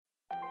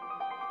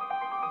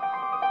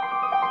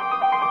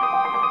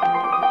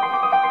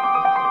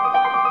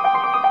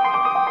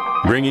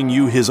bringing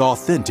you his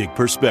authentic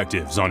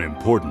perspectives on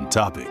important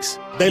topics.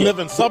 They live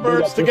in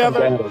suburbs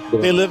together.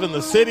 They live in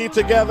the city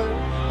together.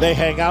 They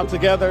hang out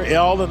together,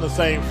 all in the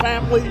same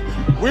family.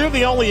 We're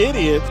the only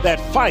idiots that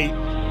fight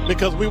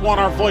because we want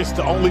our voice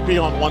to only be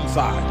on one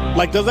side.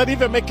 Like, does that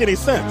even make any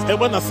sense? And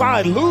when the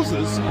side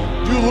loses,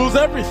 you lose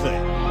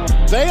everything.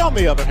 They, on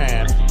the other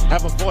hand,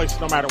 have a voice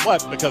no matter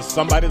what because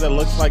somebody that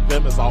looks like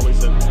them is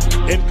always in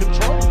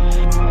control.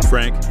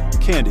 Frank,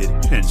 candid,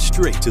 and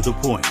straight to the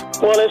point.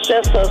 Well, it's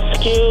just a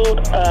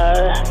skewed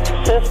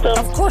system.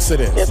 Of course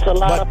it is. It's a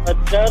lot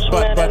of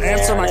judgment. But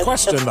answer my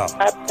question, though.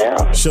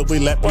 Should we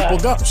let people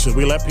go? Should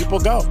we let people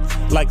go?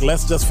 Like,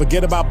 let's just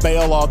forget about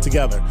bail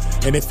altogether.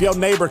 And if your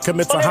neighbor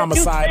commits a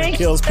homicide and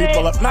kills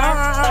people,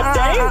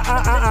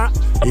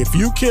 if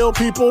you kill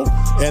people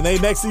and they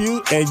next to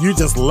you and you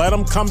just let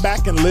them come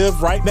back and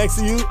live right next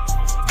to you,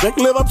 they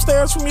can live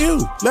upstairs from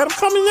you. Let them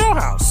come in your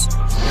house.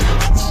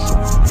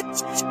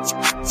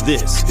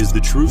 This is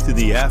The Truth in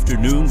the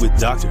Afternoon with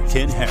Dr.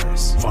 Ken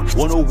Harris on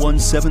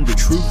 101.7 The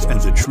Truth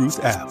and The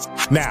Truth app.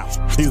 Now,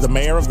 he's the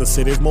mayor of the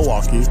city of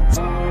Milwaukee.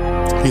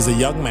 He's a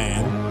young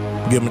man.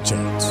 Give him a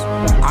chance.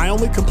 I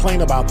only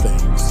complain about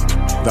things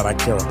that I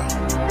care about.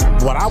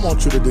 What I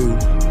want you to do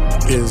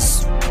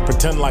is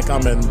pretend like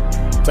I'm in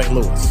St.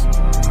 Louis.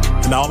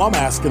 And all I'm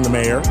asking the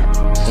mayor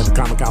and the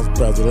Common Council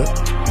president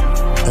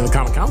and the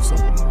Common Council,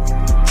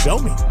 show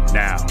me.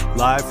 Now,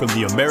 live from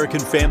the American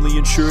Family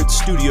Insurance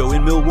Studio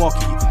in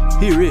Milwaukee,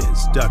 here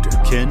is Dr.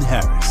 Ken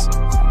Harris.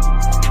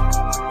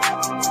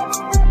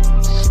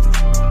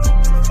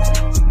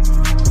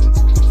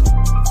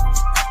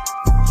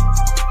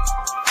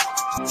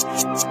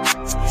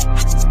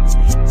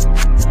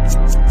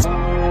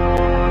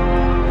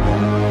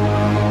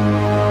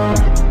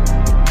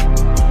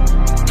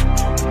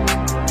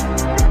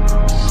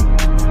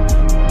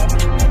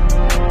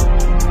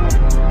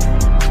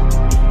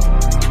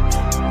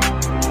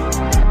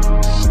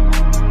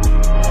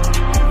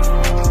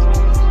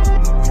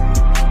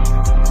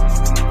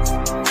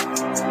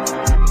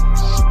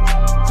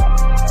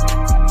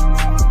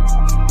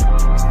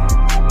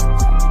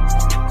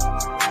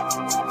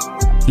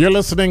 You're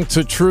listening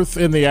to Truth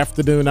in the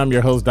Afternoon. I'm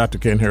your host, Dr.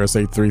 Ken Harris,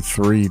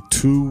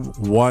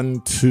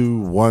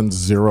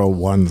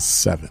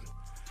 833-212-1017.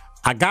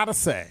 I gotta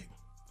say,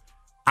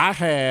 I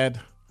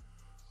had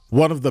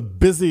one of the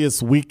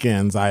busiest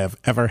weekends I have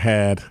ever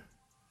had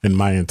in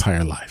my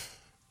entire life.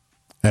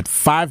 At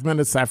 5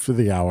 minutes after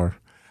the hour,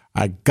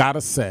 I gotta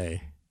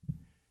say,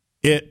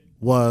 it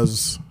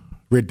was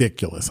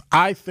ridiculous.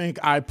 I think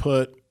I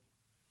put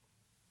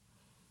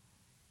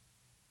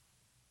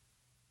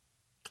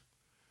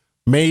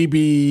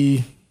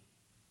maybe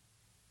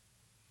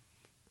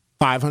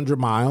 500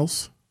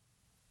 miles,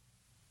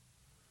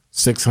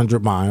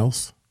 600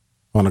 miles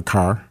on a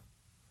car.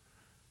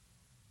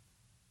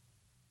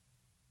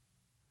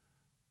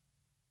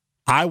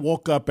 I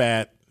woke up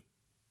at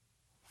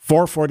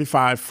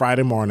 4:45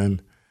 Friday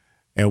morning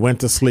and went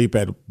to sleep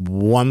at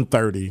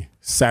 1:30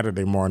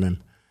 Saturday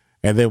morning,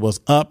 and then was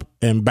up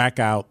and back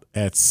out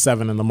at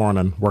 7 in the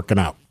morning working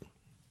out.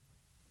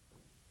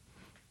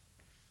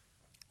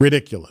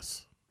 Ridiculous.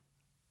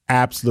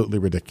 Absolutely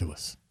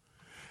ridiculous.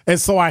 And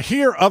so I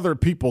hear other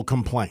people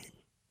complain.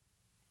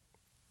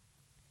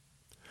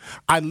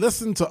 I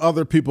listen to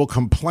other people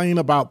complain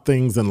about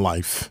things in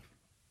life,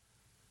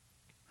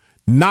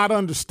 not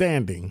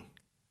understanding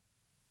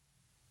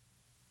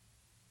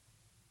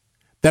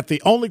that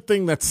the only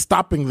thing that's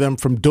stopping them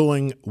from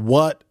doing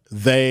what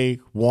they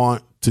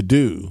want to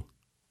do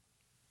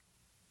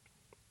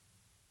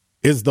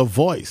is the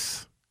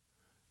voice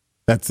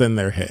that's in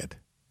their head.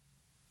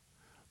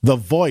 The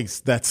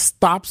voice that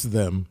stops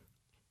them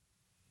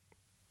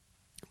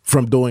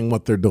from doing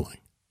what they're doing.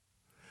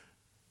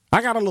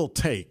 I got a little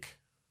take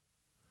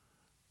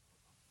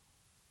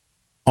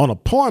on a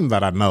poem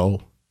that I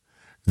know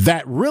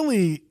that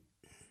really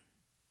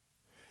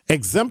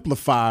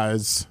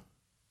exemplifies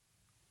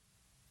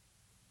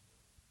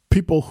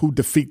people who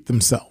defeat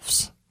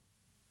themselves.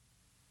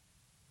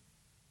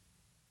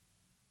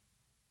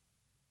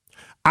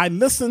 I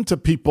listen to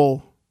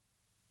people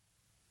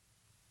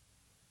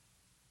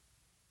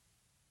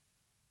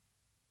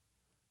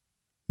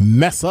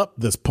mess up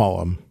this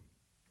poem,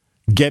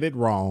 get it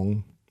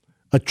wrong,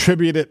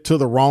 attribute it to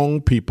the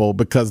wrong people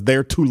because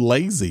they're too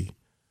lazy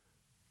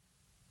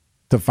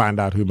to find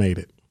out who made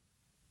it.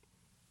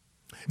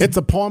 It's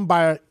a poem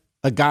by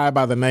a guy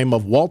by the name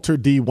of Walter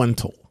D.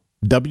 Wintle,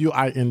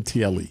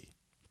 Wintle.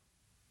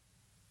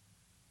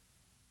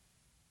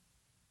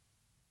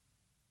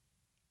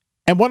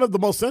 And one of the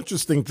most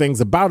interesting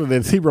things about it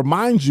is he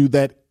reminds you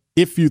that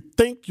if you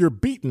think you're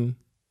beaten,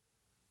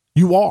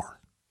 you are.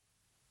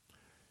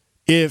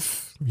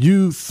 If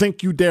you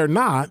think you dare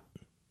not,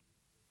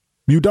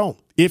 you don't.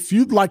 If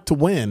you'd like to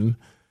win,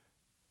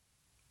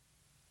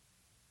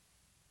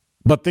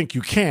 but think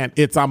you can't,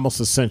 it's almost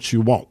a sense you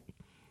won't.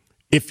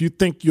 If you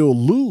think you'll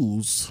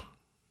lose,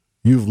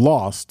 you've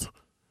lost.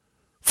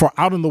 For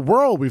out in the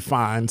world, we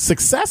find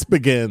success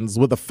begins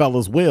with a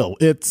fella's will.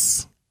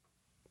 It's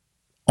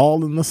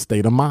all in the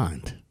state of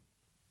mind.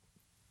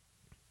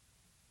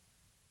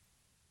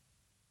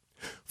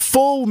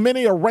 Full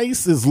many a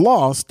race is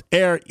lost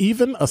ere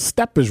even a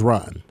step is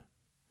run.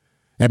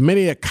 And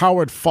many a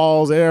coward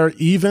falls ere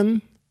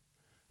even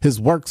his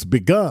work's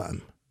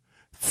begun.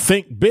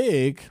 Think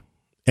big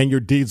and your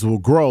deeds will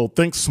grow.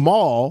 Think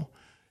small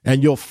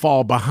and you'll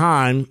fall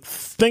behind.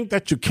 Think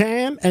that you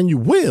can and you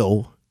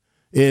will.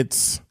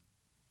 It's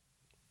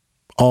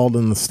all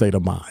in the state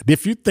of mind.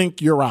 If you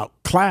think you're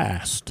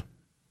outclassed,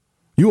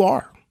 you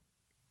are.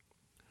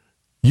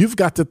 You've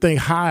got to think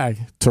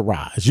high to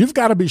rise. You've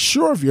got to be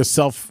sure of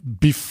yourself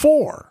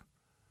before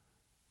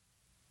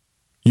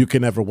you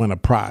can ever win a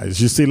prize.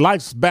 You see,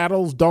 life's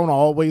battles don't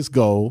always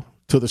go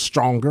to the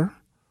stronger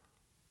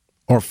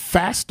or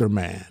faster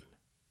man.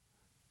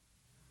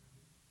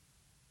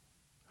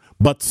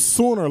 But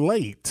sooner or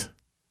late,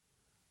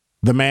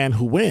 the man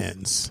who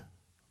wins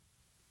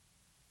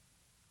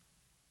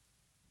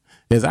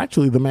is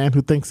actually the man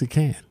who thinks he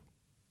can.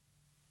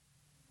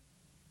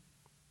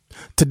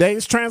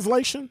 Today's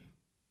translation: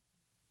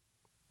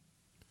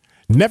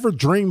 never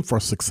dream for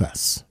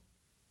success.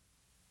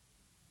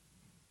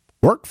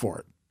 Work for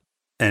it.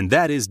 And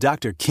that is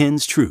Dr.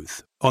 Ken's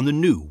Truth on the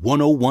new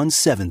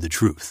 101.7 The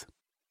Truth.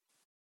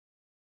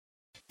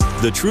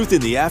 The Truth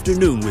in the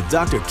Afternoon with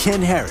Dr.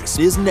 Ken Harris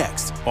is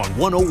next on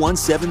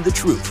 101.7 The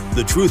Truth,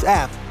 The Truth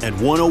app, and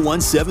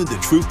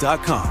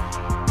 1017thetruth.com.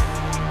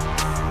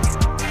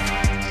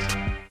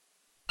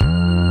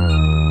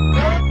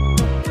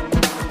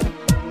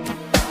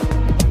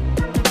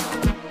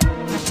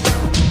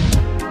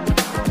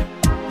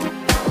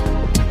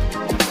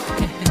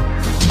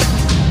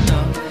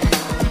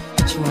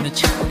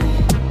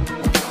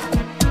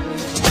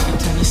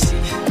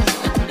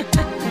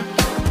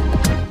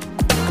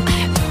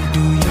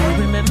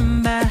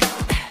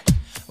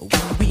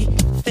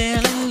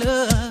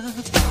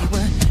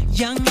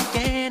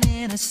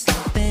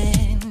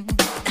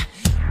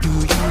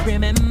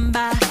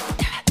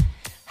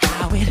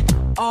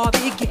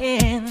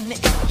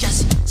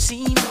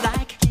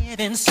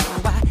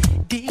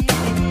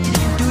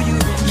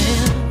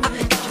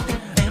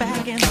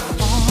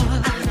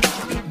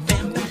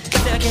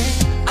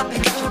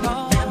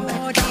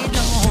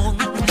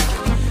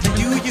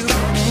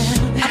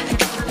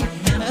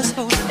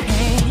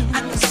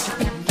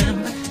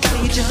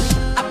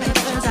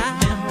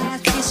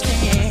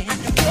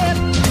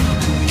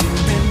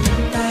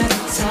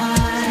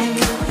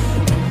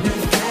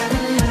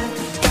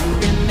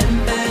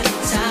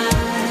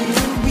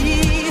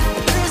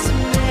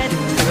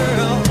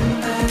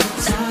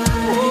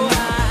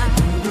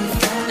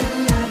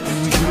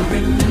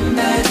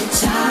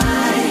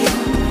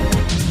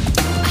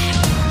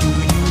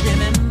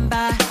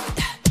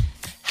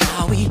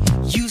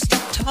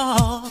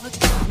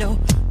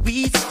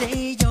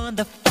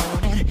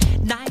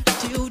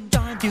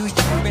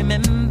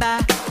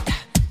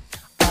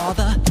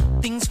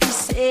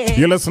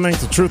 You're listening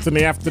to Truth in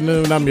the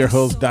Afternoon. I'm your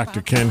host,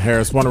 Dr. Ken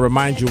Harris. Want to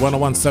remind you,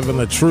 101.7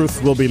 The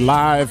Truth will be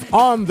live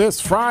on this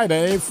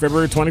Friday,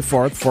 February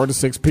 24th, 4 to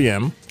 6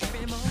 p.m.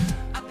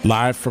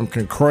 Live from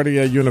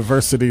Concordia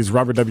University's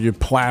Robert W.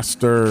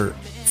 Plaster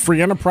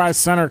Free Enterprise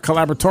Center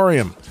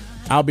Collaboratorium.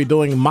 I'll be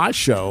doing my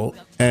show,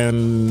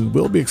 and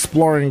we'll be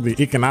exploring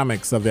the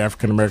economics of the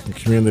African-American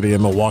community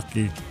in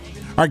Milwaukee.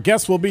 Our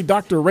guest will be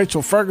Dr.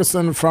 Rachel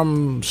Ferguson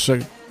from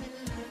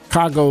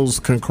Chicago's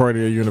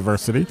Concordia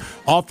University,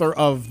 author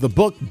of the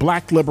book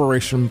Black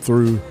Liberation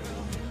Through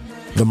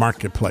the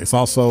Marketplace.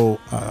 Also,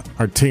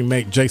 our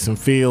teammate Jason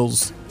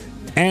Fields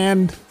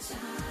and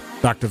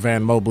Dr.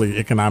 Van Mobley,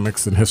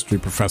 economics and history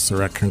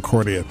professor at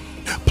Concordia.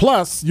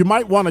 Plus, you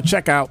might want to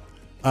check out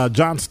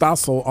John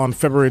Stossel on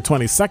February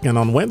 22nd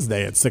on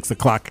Wednesday at 6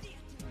 o'clock.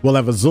 We'll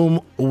have a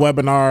Zoom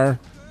webinar,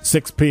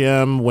 6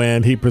 p.m.,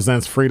 when he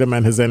presents Freedom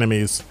and His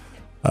Enemies.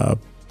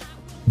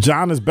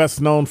 John is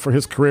best known for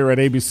his career at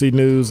ABC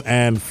News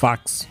and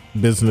Fox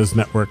Business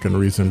Network and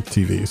Reason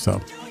TV. So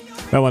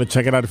I want to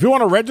check it out. If you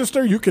want to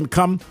register, you can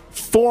come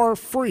for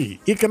free.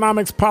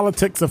 Economics,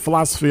 Politics, and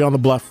Philosophy on the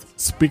Bluff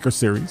speaker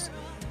series.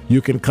 You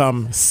can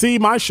come see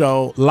my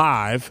show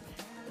live,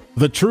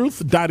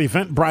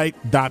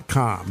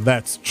 thetruth.eventbrite.com.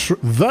 That's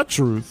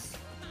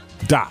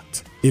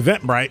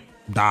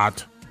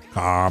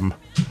thetruth.eventbrite.com.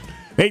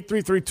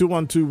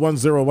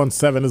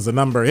 833-212-1017 is the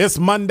number. It's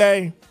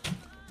Monday.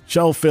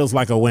 Show feels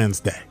like a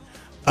Wednesday.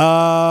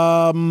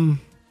 Got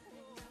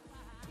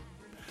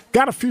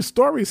a few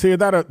stories here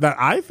that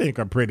I think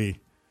are pretty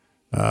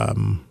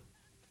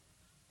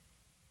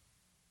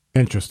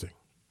interesting.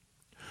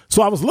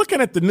 So I was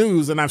looking at the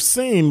news, and I've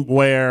seen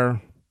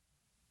where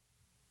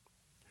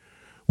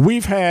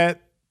we've had,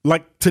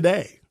 like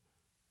today,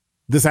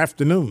 this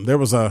afternoon, there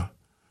was a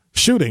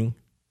shooting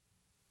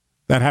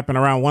that happened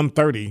around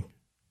 1:30.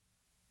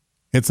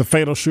 It's a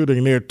fatal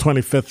shooting near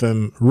 25th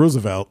and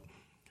Roosevelt.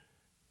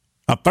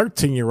 A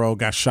 13-year-old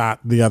got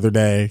shot the other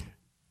day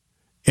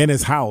in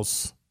his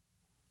house.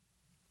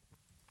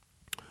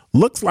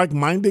 Looks like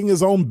minding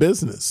his own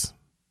business.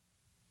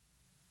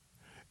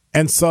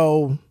 And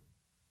so,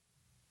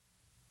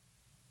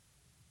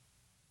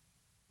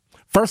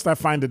 first I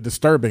find it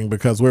disturbing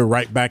because we're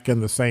right back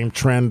in the same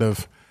trend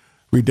of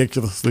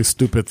ridiculously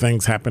stupid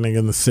things happening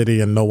in the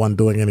city and no one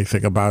doing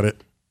anything about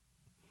it.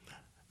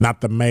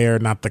 Not the mayor,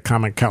 not the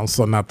common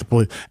council, not the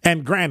police.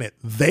 And granted,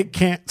 they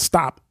can't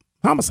stop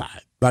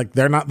homicide. Like,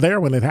 they're not there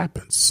when it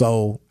happens.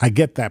 So I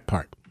get that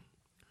part.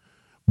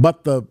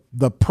 But the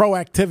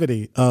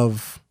proactivity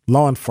of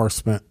law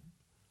enforcement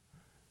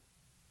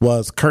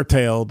was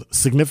curtailed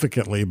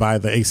significantly by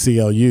the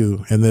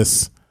ACLU in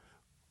this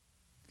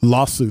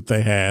lawsuit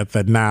they had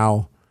that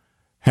now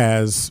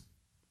has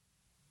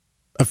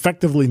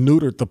effectively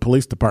neutered the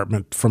police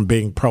department from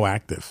being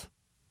proactive.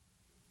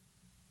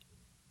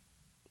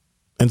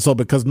 And so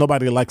because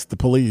nobody likes the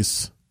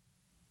police,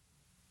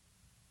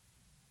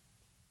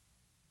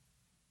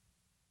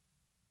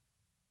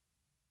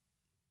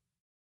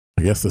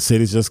 I guess the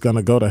city's just going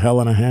to go to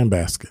hell in a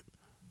handbasket.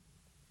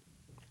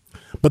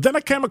 But then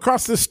I came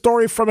across this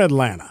story from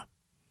Atlanta.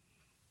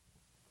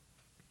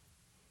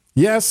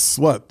 Yes,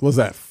 what was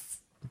that?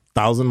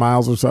 1,000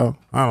 miles or so?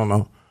 I don't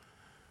know.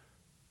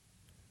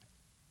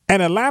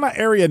 An Atlanta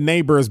area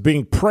neighbor is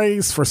being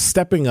praised for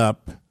stepping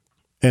up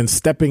and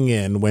stepping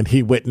in when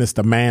he witnessed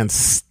a man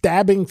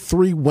stabbing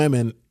 3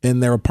 women in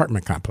their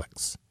apartment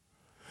complex.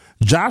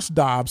 Josh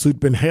Dobbs, who'd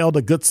been hailed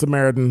a Good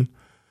Samaritan,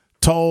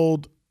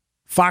 told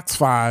Fox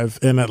 5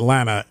 in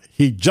Atlanta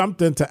he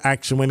jumped into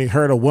action when he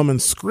heard a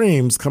woman's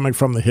screams coming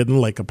from the Hidden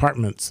Lake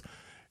Apartments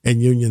in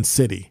Union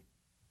City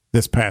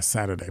this past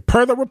Saturday.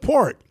 Per the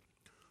report,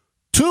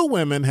 2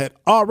 women had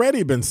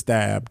already been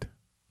stabbed,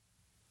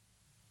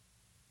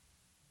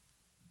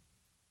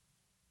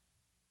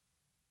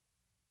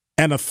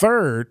 and a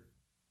third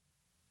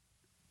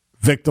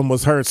victim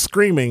was heard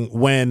screaming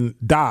when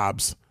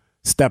Dobbs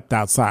stepped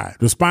outside.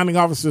 Responding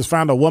officers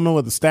found a woman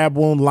with a stab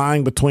wound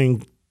lying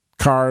between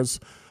cars,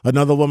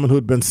 another woman who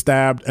had been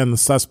stabbed, and the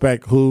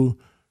suspect who,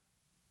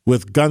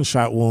 with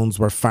gunshot wounds,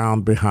 were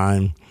found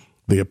behind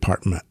the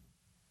apartment.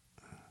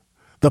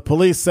 The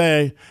police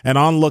say an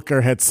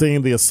onlooker had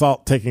seen the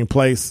assault taking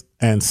place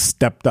and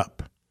stepped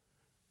up.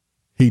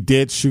 He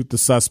did shoot the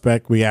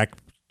suspect. We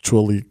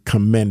actually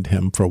commend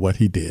him for what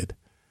he did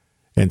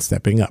and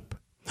stepping up.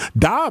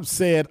 Dobbs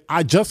said,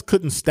 "I just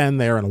couldn't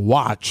stand there and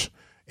watch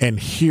and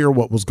hear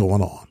what was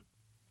going on."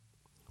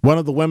 One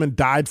of the women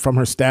died from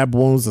her stab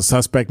wounds. The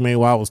suspect,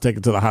 meanwhile, was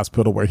taken to the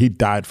hospital where he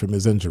died from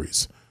his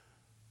injuries.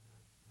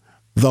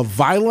 The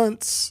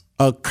violence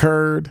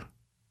occurred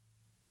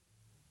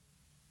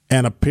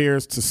and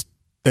appears to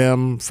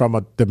stem from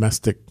a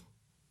domestic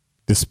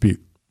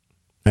dispute.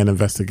 An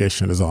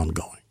investigation is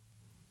ongoing.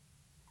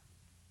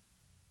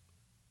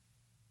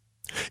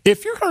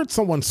 If you heard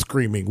someone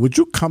screaming, would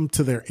you come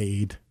to their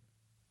aid?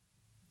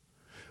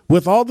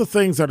 With all the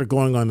things that are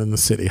going on in the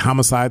city,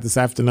 homicide this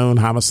afternoon,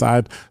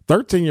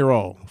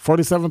 13-year-old,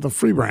 47th of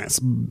Free Branch,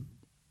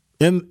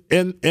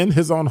 in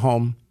his own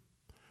home,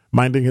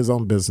 minding his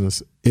own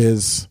business,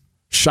 is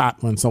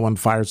shot when someone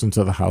fires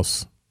into the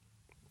house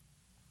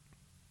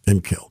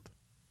and killed.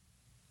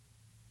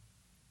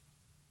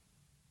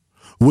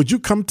 Would you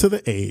come to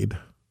the aid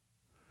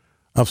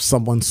of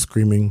someone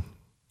screaming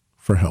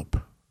for help?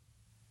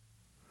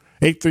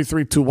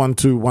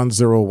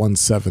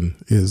 833-212-1017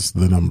 is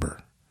the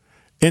number.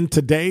 In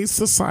today's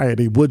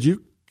society, would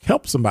you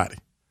help somebody?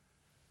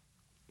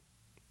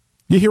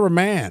 You hear a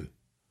man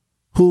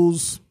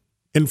who's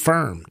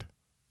infirmed,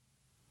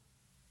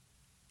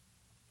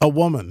 a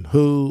woman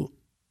who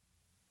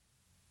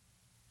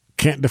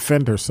can't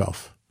defend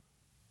herself,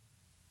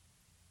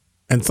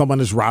 and someone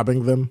is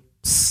robbing them,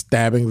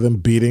 stabbing them,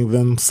 beating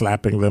them,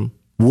 slapping them.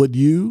 Would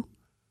you?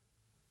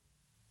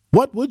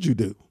 What would you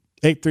do?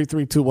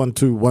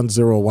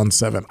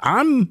 833-212-1017.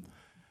 I'm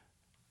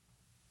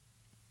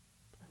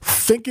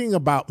thinking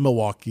about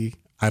Milwaukee.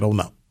 I don't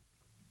know.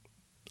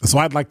 So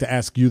I'd like to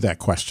ask you that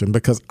question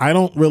because I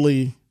don't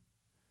really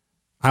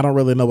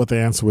know what the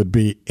answer would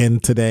be in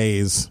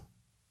today's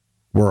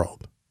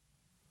world.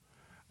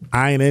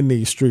 I ain't in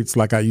these streets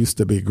like I used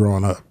to be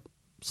growing up.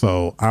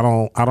 So I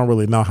don't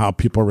really know how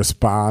people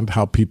respond,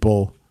 how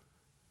people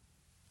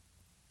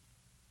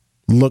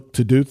look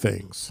to do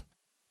things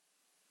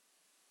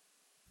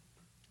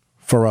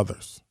for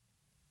others.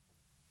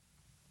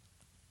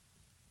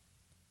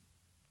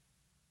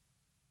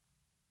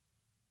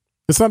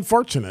 It's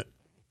unfortunate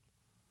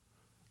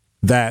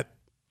that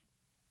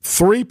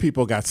 3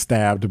 people got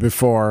stabbed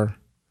before.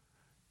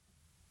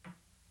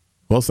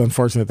 Well, it's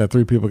unfortunate that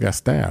 3 people got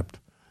stabbed,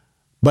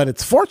 but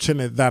it's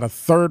fortunate that a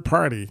third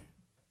party,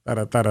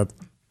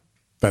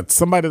 that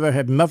somebody that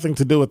had nothing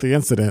to do with the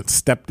incident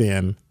stepped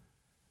in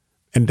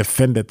and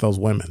defended those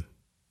women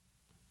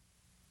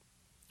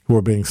who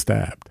were being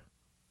stabbed.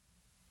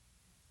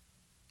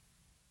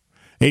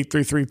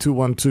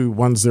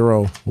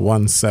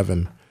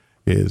 833-212-1017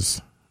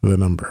 is the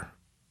number.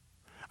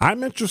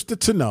 I'm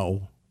interested to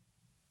know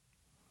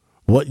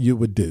what you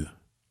would do.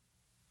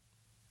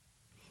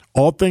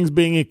 All things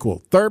being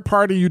equal. Third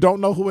party, you don't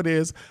know who it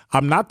is.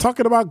 I'm not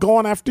talking about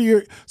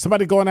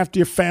somebody going after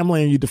your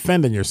family and you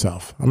defending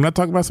yourself. I'm not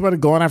talking about somebody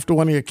going after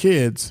one of your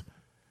kids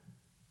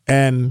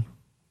and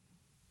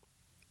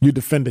you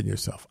defending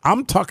yourself.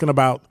 I'm talking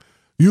about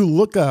you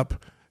look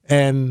up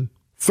and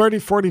 30,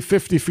 40,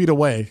 50 feet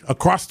away,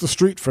 across the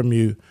street from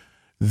you,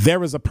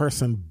 there is a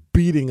person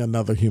beating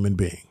another human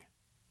being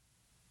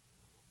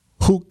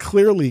who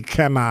clearly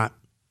cannot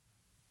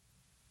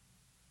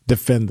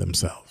defend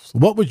themselves.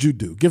 What would you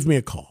do? Give me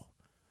a call,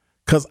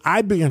 because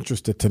I'd be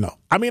interested to know.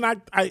 I mean, I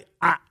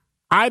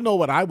know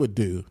what I would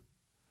do,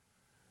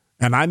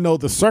 and I know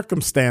the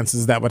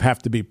circumstances that would have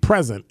to be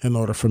present in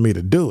order for me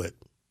to do it.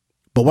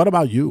 But what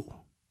about you?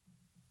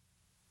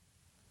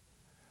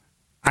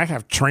 I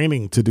have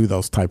training to do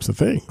those types of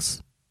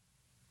things.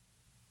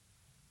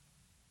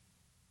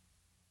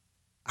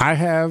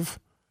 I'm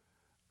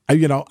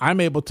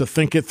able to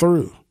think it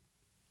through,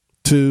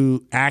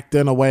 to act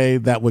in a way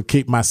that would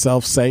keep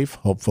myself safe,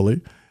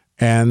 hopefully,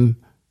 and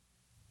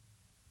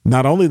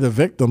not only the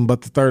victim,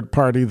 but the third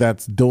party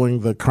that's doing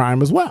the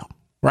crime as well,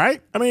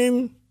 right? I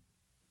mean,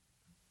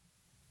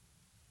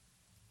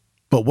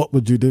 but what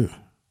would you do?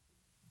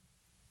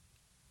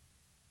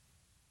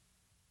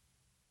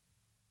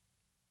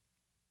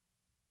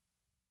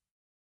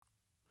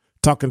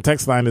 Talking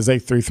text line is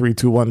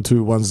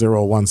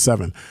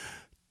 833-212-1017.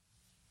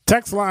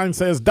 Text line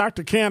says,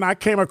 Dr. Ken, I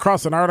came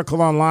across an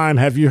article online.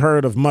 Have you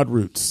heard of mud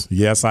roots?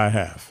 Yes, I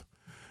have.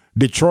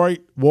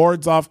 Detroit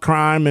wards off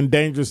crime in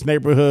dangerous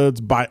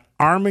neighborhoods by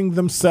arming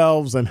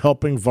themselves and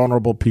helping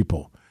vulnerable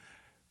people.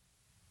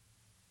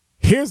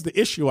 Here's the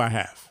issue I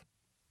have.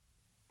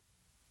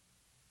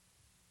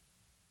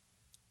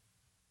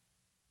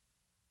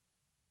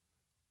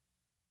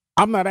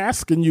 I'm not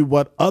asking you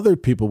what other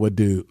people would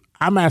do.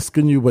 I'm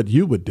asking you what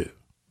you would do.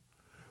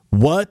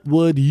 What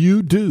would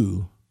you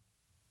do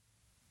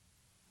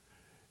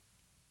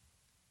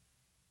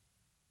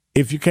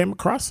if you came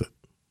across it?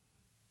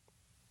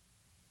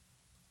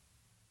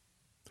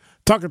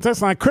 Talking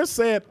text line, Chris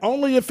said,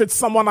 only if it's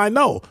someone I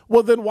know.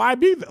 Well, then why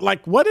be there?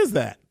 Like, what is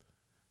that?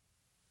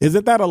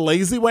 Isn't that a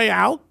lazy way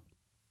out?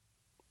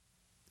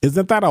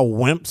 Isn't that a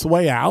wimp's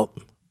way out?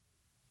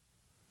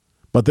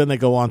 But then they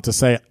go on to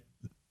say,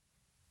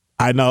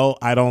 I know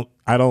I don't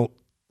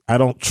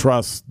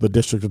trust the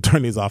district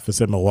attorney's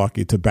office in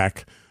Milwaukee to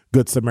back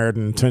Good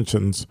Samaritan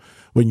intentions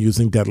when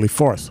using deadly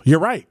force. You're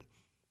right.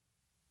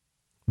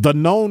 The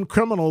known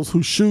criminals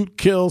who shoot,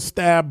 kill,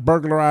 stab,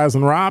 burglarize,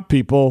 and rob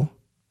people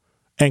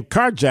and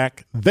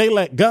carjack, they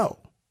let go.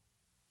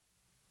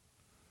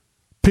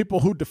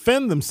 People who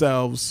defend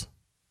themselves,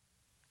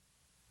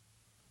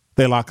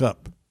 they lock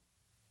up.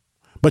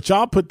 But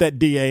y'all put that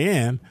DA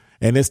in,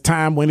 and it's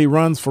time when he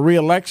runs for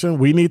re-election,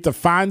 we need to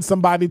find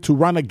somebody to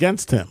run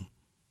against him.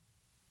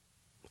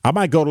 I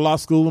might go to law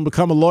school and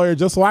become a lawyer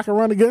just so I can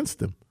run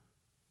against him.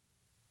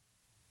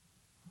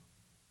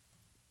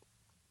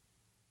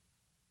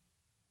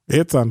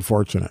 It's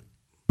unfortunate,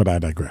 but I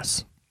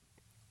digress.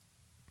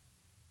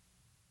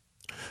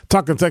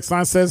 Talking text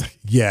line says,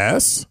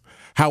 yes.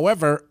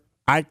 However,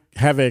 I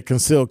have a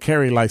concealed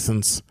carry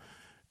license.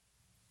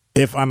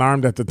 If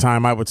unarmed at the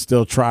time, I would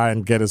still try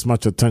and get as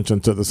much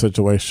attention to the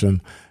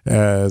situation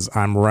as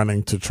I'm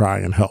running to try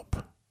and help.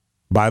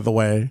 By the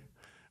way,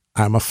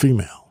 I'm a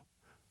female.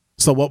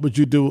 So what would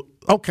you do?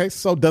 Okay,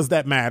 so does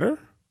that matter?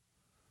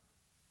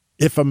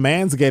 If a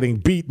man's getting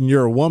beaten,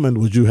 you're a woman,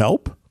 would you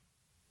help?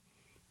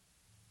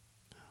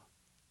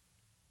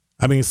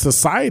 I mean,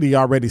 society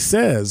already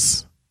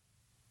says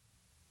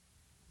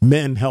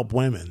men help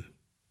women.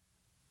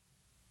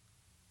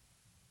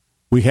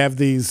 We have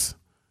these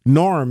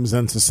norms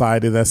in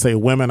society that say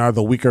women are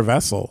the weaker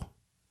vessel.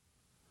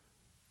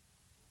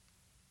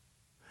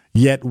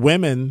 Yet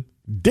women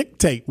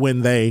dictate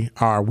when they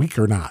are weak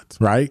or not,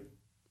 right?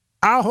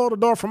 I'll hold the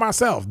door for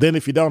myself. Then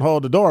if you don't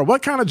hold the door,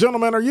 what kind of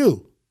gentleman are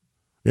you?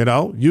 You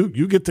know,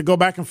 you get to go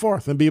back and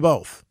forth and be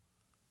both.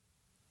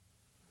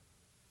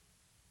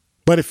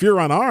 But if you're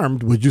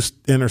unarmed, would you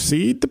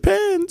intercede?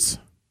 Depends.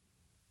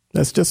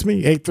 That's just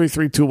me.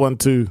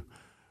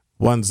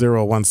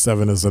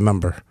 833-212-1017 is the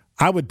number.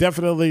 I would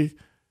definitely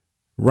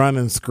run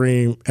and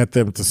scream at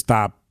them to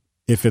stop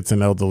if it's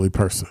an elderly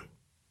person.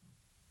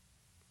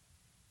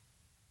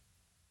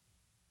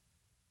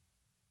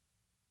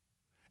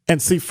 And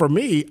see, for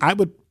me, I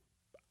would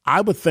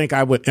think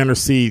I would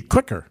intercede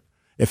quicker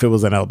if it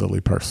was an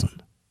elderly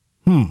person.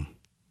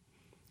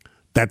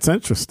 That's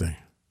interesting.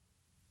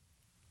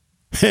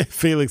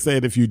 Felix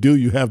said, if you do,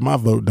 you have my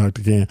vote,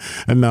 Dr. Ken.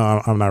 And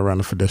no, I'm not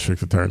running for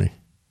district attorney.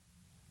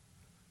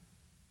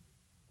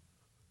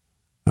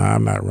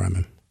 I'm not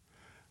running.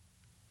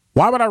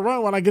 Why would I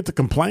run when I get to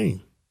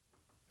complain?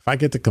 If I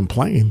get to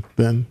complain,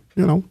 then,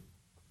 you know,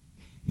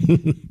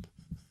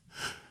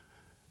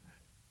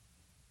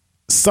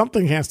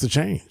 something has to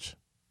change.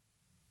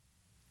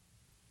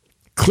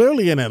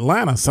 Clearly in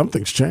Atlanta,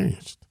 something's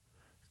changed.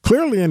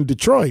 Clearly in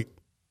Detroit,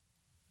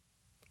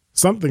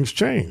 something's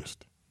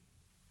changed.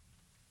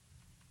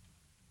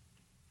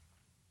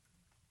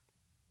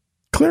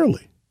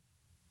 Clearly.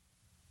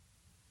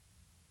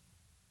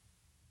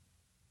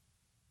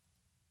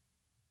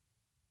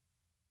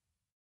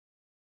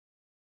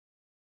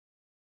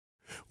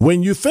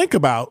 When you think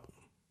about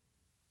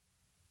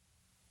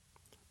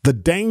the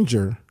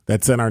danger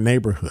that's in our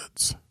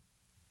neighborhoods,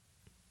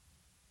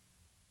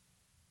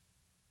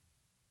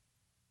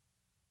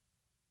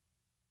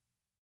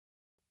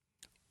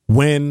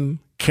 when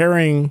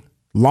carrying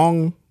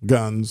long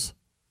guns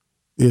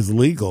is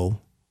legal,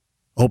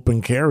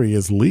 open carry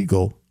is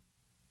legal,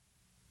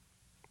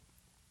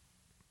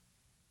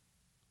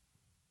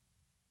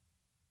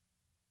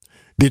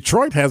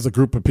 Detroit has a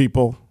group of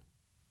people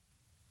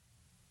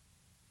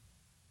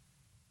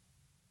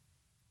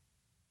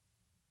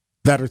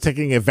that are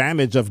taking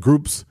advantage of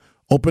groups'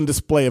 open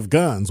display of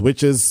guns,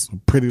 which is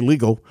pretty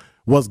legal,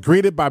 was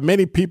greeted by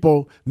many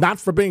people not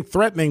for being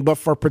threatening, but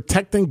for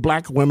protecting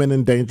black women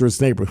in dangerous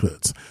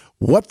neighborhoods.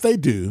 What they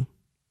do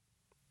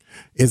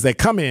is they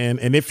come in,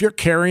 and if you're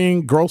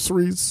carrying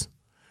groceries,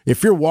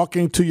 if you're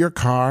walking to your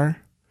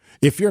car,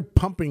 if you're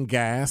pumping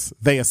gas,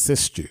 they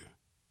assist you.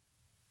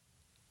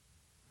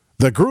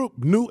 The group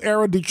New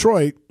Era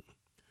Detroit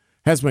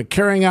has been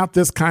carrying out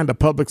this kind of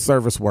public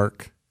service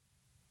work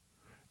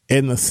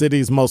in the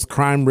city's most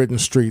crime-ridden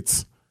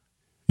streets.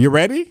 You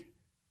ready?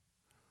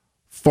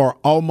 For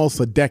almost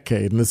a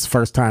decade, and this is the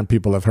first time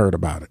people have heard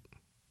about it.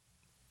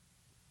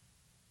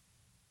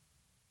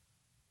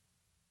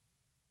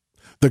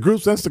 The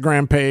group's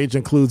Instagram page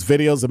includes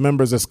videos of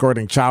members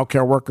escorting child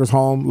care workers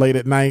home late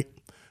at night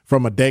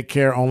from a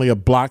daycare only a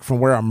block from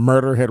where a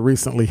murder had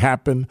recently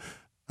happened.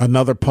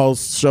 Another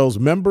post shows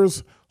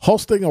members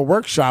hosting a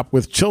workshop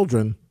with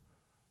children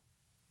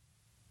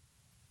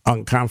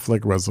on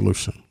conflict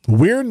resolution.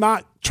 We're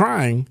not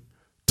trying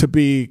to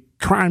be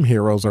crime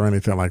heroes or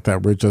anything like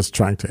that. We're just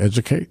trying to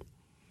educate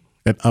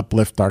and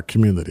uplift our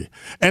community.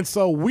 And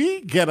so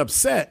we get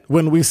upset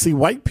when we see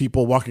white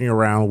people walking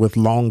around with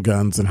long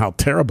guns and how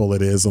terrible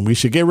it is, and we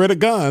should get rid of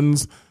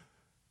guns.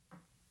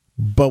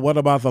 But what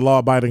about the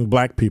law-abiding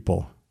black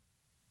people?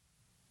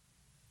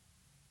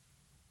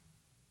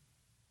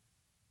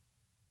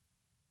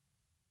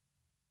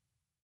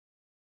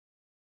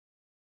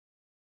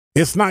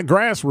 It's not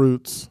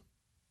grassroots.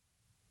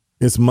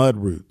 It's mud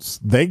roots.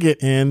 They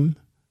get in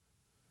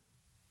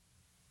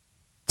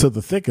to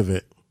the thick of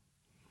it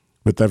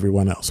with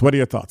everyone else. What are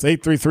your thoughts?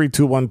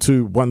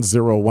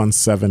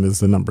 833-212-1017 is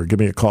the number. Give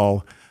me a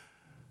call.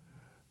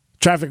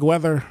 Traffic,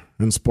 weather,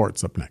 and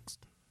sports up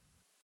next.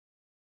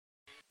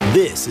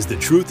 This is The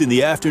Truth in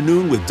the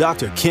Afternoon with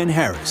Dr. Ken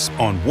Harris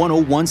on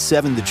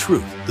 1017 The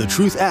Truth, The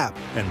Truth app,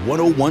 and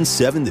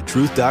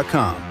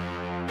 1017thetruth.com.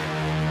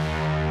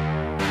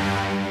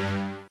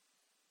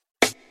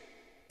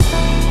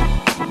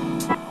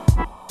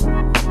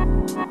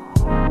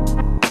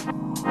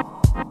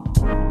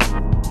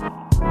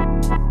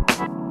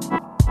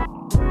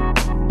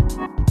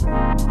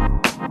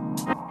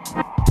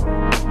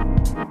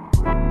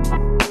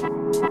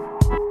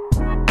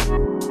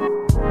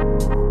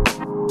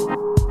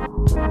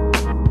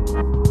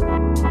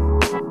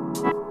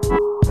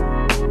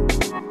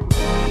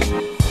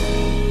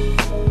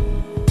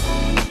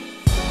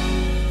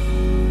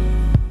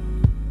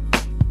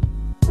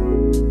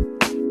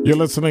 You're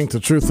listening to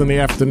Truth in the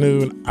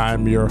Afternoon.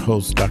 I'm your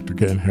host, Dr.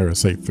 Ken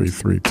Harris.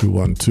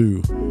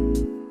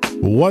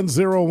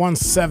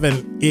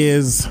 833-212-1017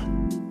 is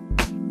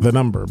the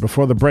number.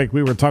 Before the break,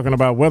 we were talking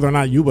about whether or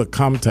not you would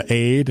come to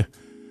aid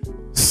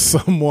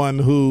someone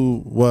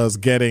who was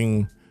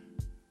getting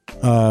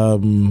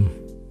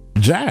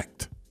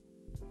jacked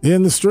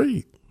in the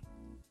street.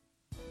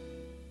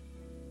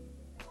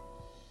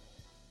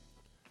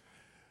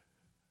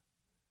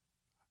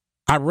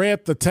 I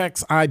read the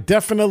text. I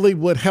definitely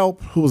would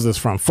help. Who is this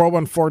from?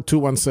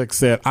 414-216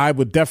 said, I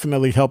would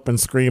definitely help and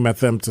scream at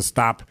them to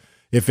stop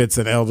if it's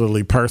an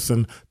elderly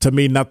person. To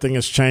me, nothing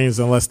has changed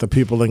unless the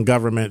people in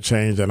government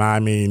change, and I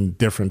mean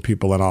different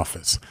people in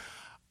office.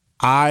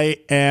 I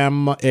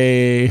am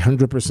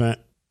 100%.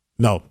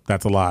 No,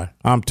 that's a lie.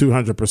 I'm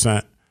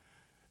 200%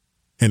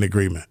 in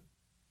agreement.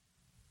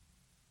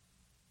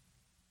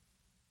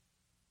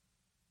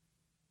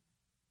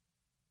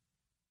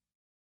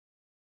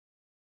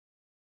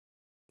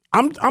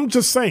 I'm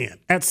just saying,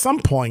 at some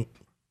point,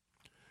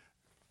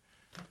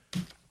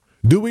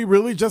 do we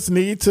really just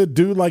need to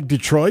do like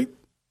Detroit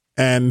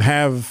and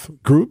have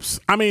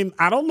groups? I mean,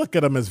 I don't look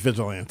at them as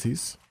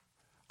vigilantes.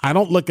 I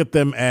don't look at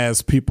them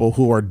as people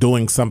who are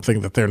doing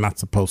something that they're not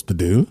supposed to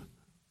do.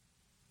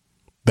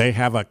 They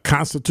have a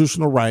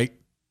constitutional right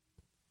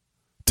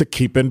to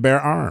keep and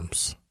bear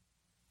arms.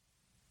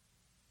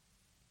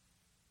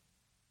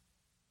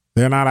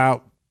 They're not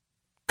out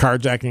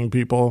carjacking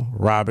people,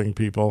 robbing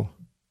people.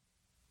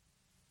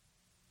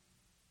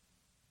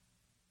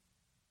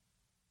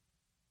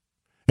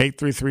 Eight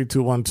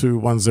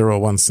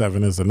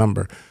 833-212-1017 is the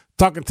number.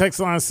 Talking text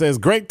line says,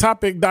 great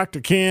topic,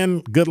 Dr. Ken.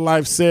 Good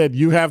Life said,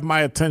 you have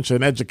my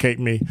attention. Educate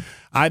me.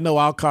 I know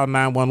I'll call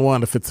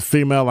 911. If it's a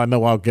female, I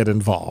know I'll get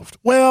involved.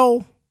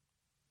 Well,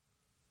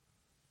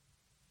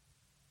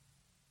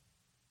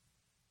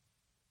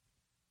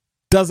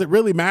 does it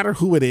really matter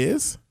who it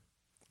is?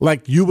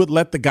 Like, you would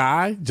let the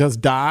guy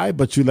just die,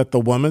 but you let the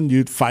woman,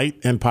 you'd fight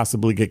and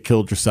possibly get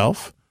killed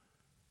yourself?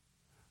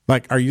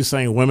 Like, are you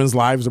saying women's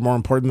lives are more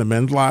important than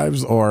men's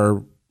lives,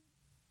 or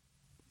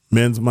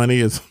men's money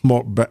is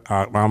more?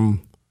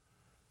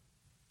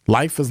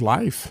 Life is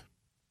life.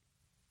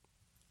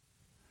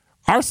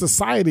 Our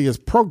society is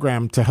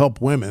programmed to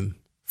help women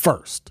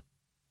first?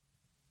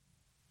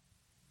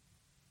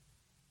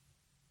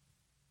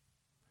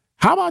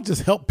 How about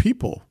just help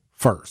people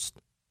first?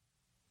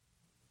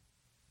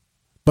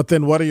 But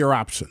then what are your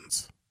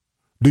options?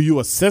 Do you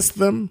assist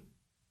them?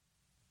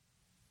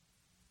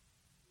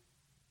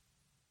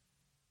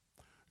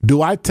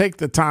 Do I take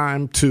the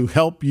time to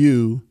help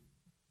you?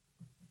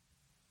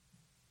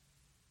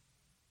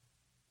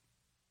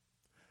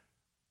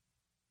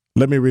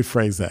 Let me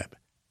rephrase that.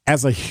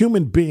 As a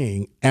human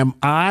being, am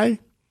I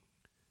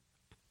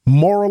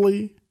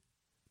morally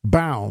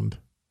bound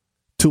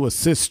to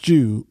assist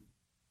you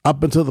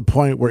up until the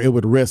point where it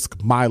would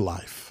risk my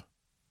life?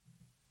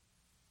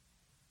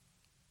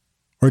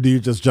 Or do you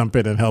just jump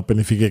in and help, and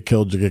if you get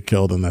killed, you get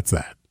killed, and that's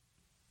that?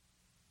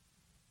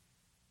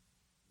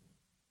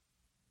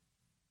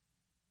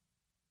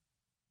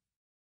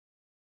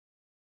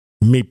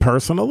 Me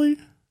personally?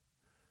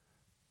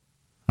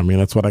 I mean,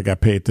 that's what I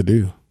got paid to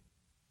do.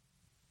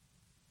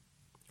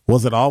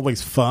 Was it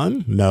always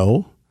fun?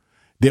 No.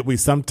 Did we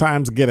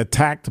sometimes get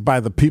attacked by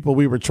the people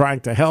we were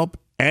trying to help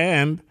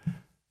and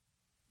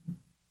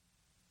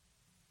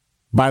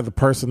by the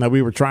person that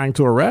we were trying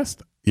to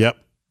arrest? Yep.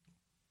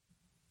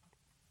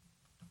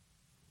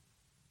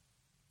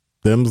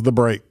 Them's the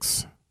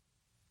breaks.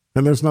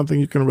 And there's nothing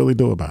you can really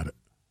do about it.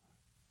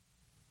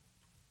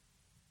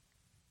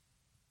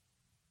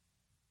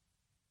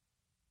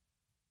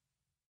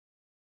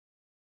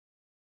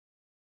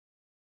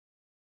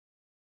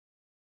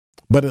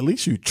 But at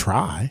least you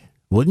try,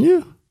 wouldn't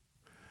you?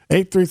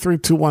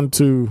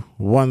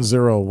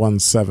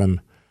 833-212-1017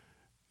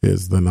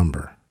 is the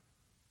number.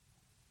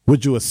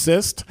 Would you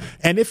assist?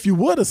 And if you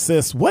would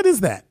assist, what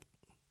is that?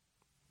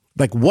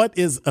 Like, what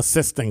is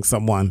assisting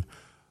someone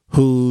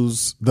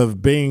who's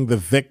being the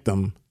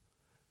victim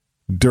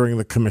during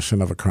the commission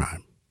of a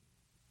crime?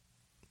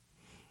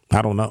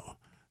 I don't know.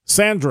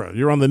 Sandra,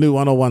 you're on the new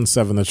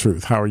 1017 The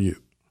Truth. How are you?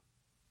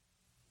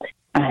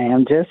 I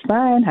am just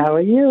fine. How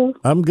are you?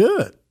 I'm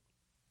good.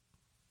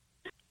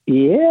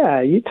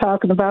 Yeah, you're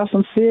talking about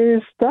some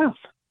serious stuff.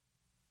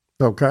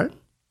 Okay.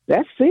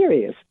 That's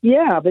serious.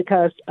 Yeah,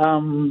 because,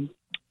 it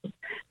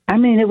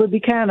would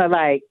be kind of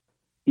like,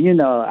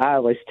 I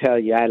always tell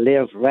you, I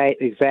live right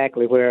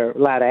exactly where a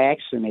lot of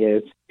action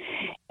is.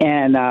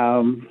 And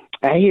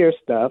I hear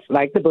stuff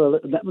like the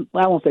bullet.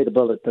 I won't say the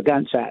bullets, the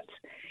gunshots.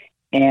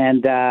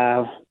 And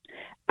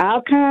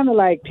I'll kind of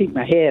like peek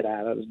my head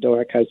out of the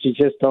door because you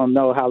just don't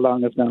know how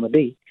long it's going to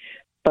be.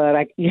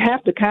 But you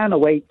have to kind of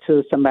wait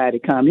till somebody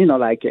come,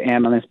 like your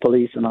ambulance,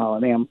 police, and all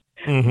of them.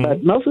 Mm-hmm.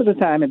 But most of the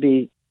time,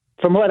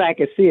 from what I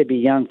can see, it'd be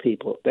young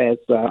people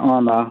that's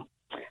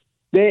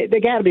they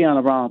got to be on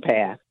the wrong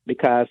path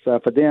because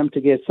for them to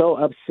get so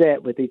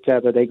upset with each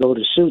other, they go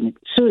to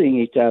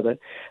shooting each other.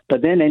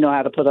 But then they know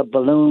how to put up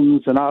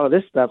balloons and all of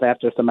this stuff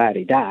after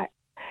somebody died.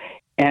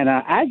 And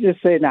I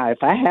just say, now,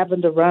 if I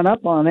happen to run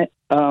up on it,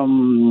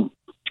 you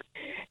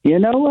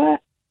know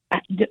what?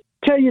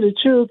 Tell you the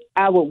truth,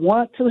 I would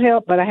want to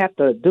help, but I have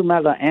to do my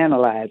little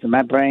analyzing.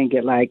 My brain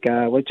get like,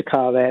 it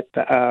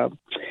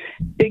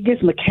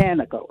gets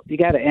mechanical. You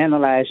got to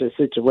analyze your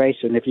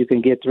situation if you can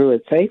get through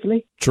it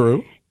safely.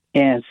 True.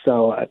 And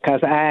so,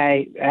 because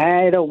I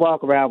don't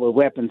walk around with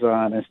weapons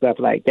on and stuff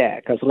like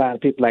that, because a lot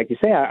of people, like you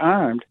say, are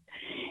armed,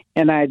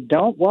 and I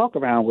don't walk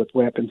around with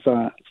weapons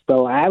on.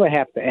 So I would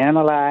have to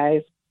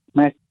analyze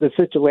the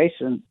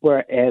situation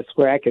where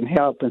I can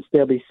help and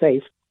still be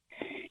safe.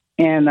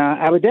 And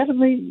I would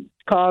definitely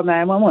call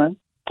 911,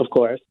 of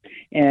course.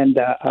 And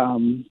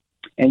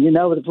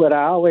what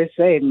I always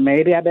say,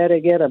 maybe I better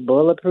get a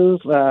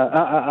bulletproof,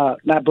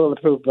 not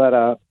bulletproof,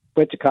 but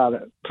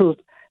proof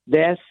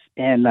vest.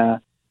 And I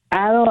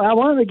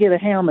want to get a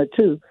helmet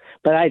too,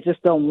 but I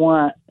just don't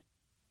want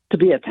to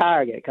be a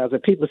target because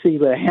if people see you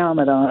with a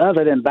helmet on,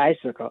 other than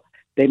bicycle,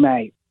 they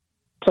might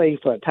play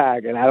for a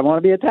target. I don't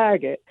want to be a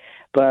target,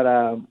 but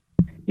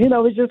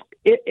it's just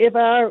if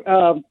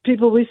our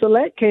people we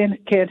select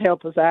can't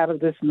help us out of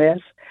this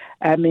mess,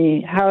 I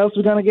mean, how else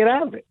are we going to get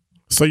out of it?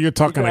 So you're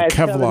talking a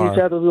Kevlar. Each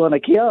other we want to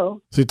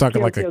kill. So you're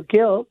talking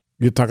kill.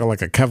 You're talking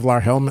like a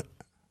Kevlar helmet.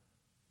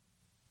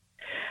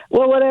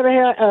 Well, whatever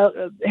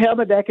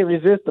helmet that can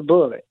resist the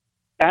bullet.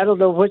 I don't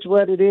know which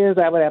one it is.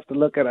 I would have to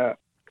look it up.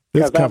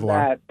 It's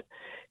Kevlar.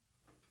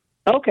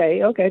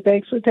 Okay.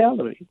 Thanks for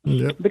telling me.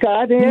 Yep.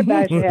 Because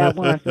everybody should have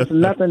one. There's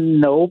nothing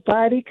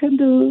nobody can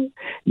do.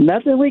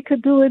 Nothing we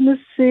could do in the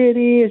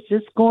city. It's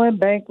just going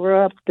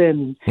bankrupt,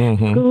 and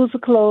schools are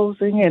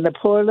closing, and the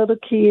poor little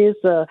kids,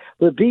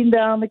 we're beating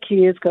down the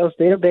kids because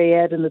they're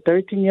bad, and the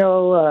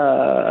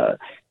 13-year-old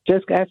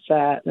just got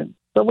shot. And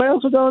so what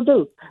else we going to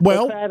do?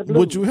 Well,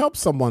 would you help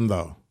someone,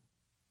 though?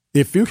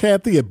 If you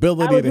had the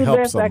ability to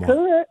help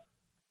someone.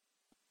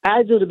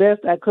 I do the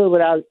best I could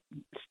without,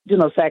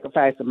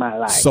 sacrificing my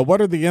life. So what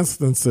are the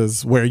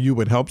instances where you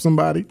would help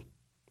somebody?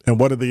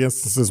 And what are the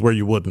instances where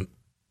you wouldn't?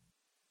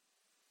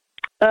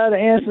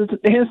 The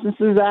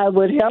instances I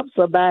would help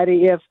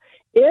somebody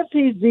if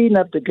he's beating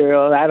up the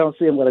girl, I don't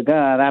see him with a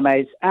gun.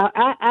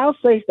 I'll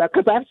say stuff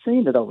because I've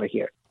seen it over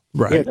here.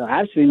 Right.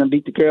 I've seen him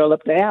beat the girl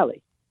up the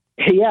alley.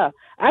 Yeah,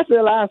 I see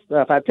a lot of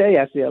stuff. I tell you,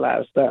 I see a lot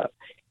of stuff.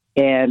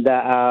 And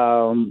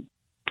then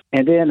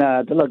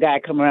the little guy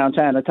come around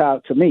trying to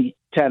talk to me,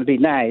 trying to be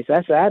nice.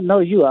 I said, I know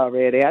you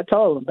already. I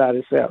told him about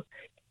himself.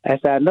 I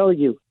said, I know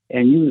you,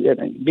 and you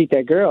beat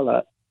that girl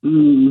up.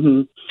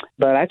 Mm-hmm.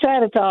 But I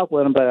tried to talk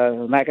with him,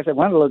 but like I said,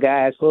 one of the little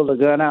guys pulled a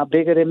gun out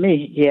bigger than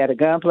me. He had a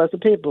gun plus a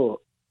pit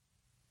bull.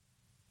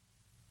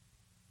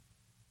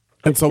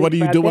 And so what do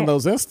you do in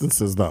those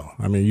instances, though?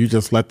 I mean, you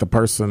just let the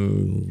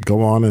person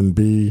go on and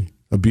be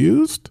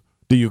abused?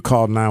 Do you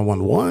call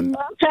 911?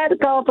 I'm trying to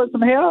call for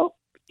some help.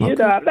 Okay. You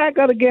know, I'm not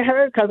going to get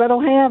hurt because I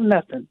don't have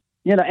nothing.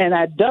 You know, and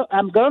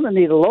I'm going to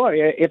need a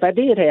lawyer if I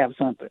did have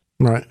something.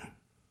 Right.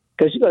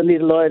 Because you're going to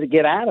need a lawyer to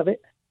get out of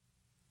it.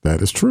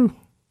 That is true.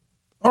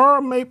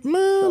 Or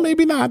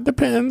maybe not.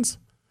 Depends.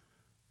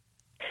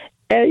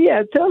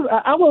 Yeah,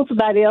 I want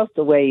somebody else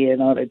to weigh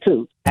in on it,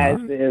 too.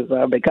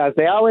 Because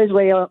they always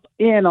weigh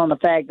in on the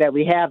fact that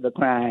we have the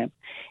crime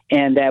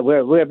and that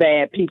we're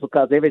bad people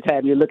because every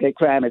time you look at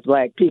crime, it's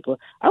black people.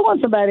 I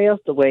want somebody else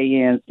to weigh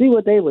in, see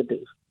what they would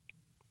do.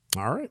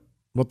 All right.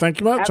 Well,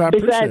 thank you much. I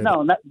appreciate it.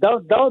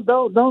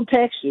 Don't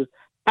text you.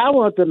 I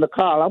want them to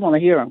call. I want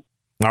to hear them.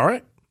 All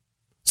right.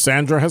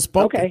 Sandra has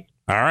spoken. Okay.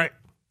 All right.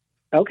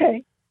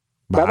 Okay.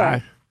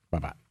 Bye-bye.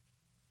 Bye-bye.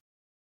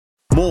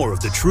 More of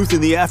The Truth in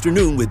the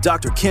Afternoon with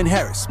Dr. Ken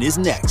Harris is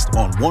next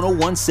on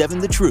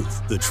 1017 The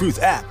Truth, The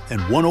Truth app,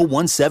 and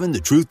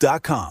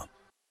 1017thetruth.com.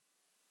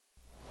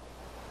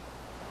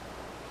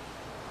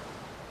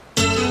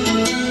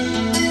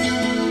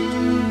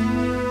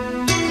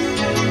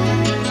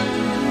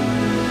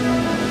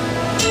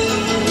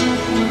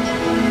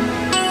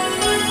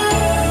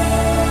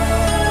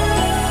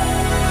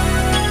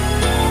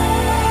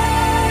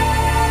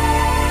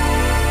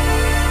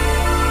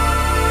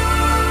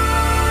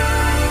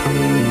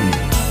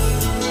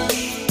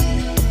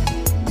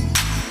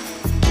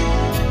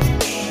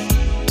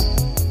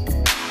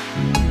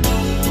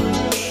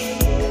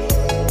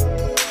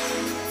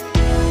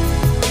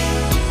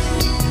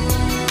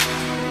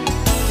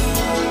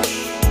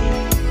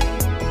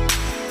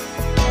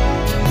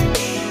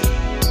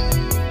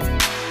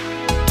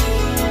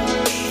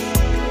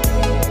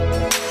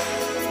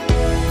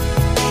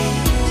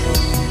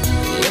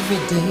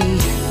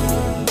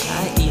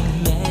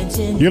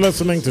 You're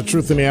listening to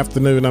Truth in the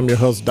Afternoon. I'm your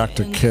host,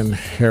 Dr. Ken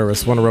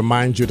Harris. I want to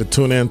remind you to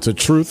tune in to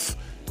Truth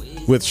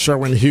with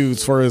Sherwin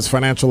Hughes for his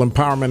financial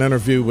empowerment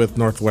interview with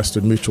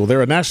Northwestern Mutual.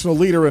 They're a national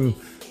leader in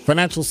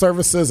financial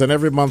services, and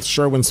every month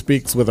Sherwin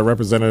speaks with a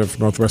representative of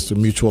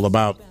Northwestern Mutual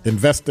about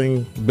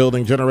investing,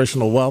 building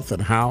generational wealth,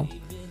 and how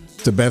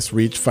to best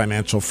reach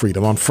financial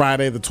freedom. On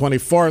Friday, the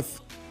 24th,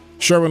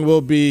 Sherwin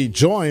will be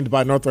joined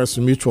by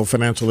Northwestern Mutual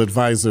financial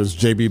advisors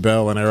J.B.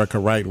 Bell and Erica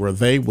Wright, where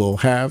they will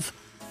have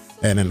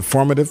an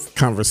informative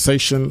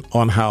conversation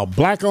on how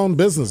Black-owned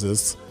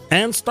businesses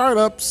and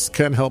startups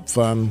can help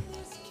fund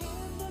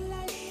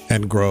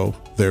and grow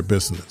their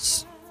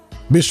business.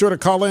 Be sure to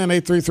call in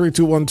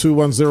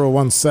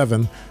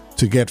 833-212-1017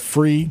 to get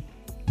free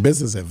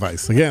business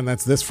advice. Again,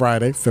 that's this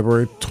Friday,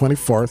 February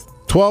 24th,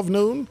 12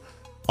 noon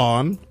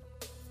on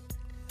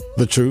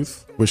The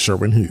Truth with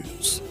Sherwin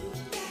Hughes.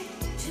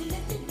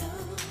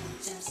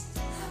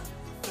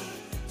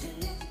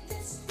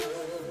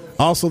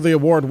 Also, the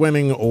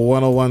award-winning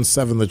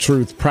 1017 The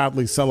Truth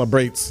proudly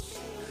celebrates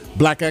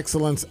Black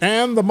excellence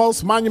and the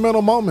most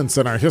monumental moments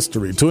in our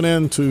history. Tune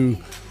in to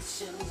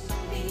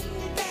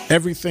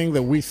everything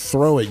that we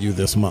throw at you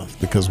this month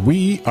because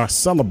we are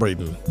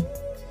celebrating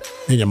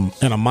in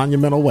a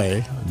monumental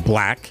way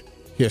Black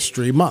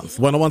History Month.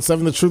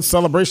 1017 The Truth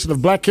celebration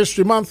of Black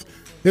History Month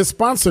is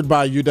sponsored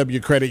by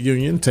UW Credit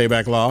Union,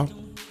 Tayback Law,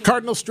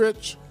 Cardinal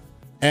Stritch,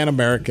 and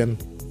American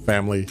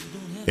Family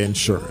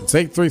Insurance.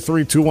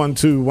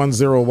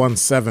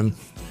 833-212-1017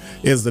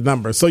 is the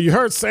number. So you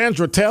heard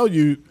Sandra tell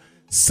you,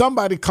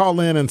 somebody call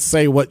in and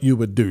say what you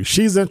would do.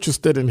 She's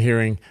interested in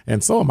hearing,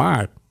 and so am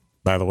I,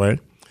 by the way,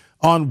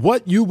 on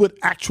what you would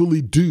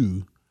actually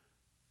do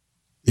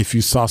if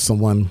you saw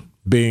someone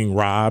being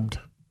robbed.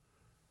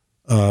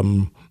 I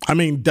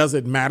mean, does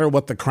it matter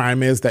what the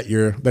crime is that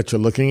you're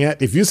looking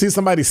at? If you see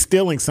somebody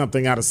stealing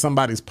something out of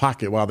somebody's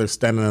pocket while they're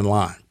standing in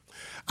line,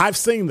 I've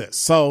seen this.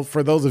 So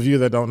for those of you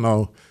that don't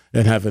know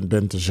and haven't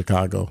been to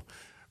Chicago,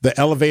 the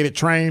elevated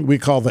train, we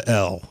call the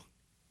L.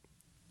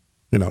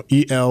 You know,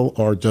 EL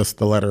or just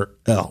the letter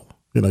L.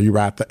 You know, you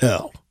ride the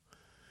L.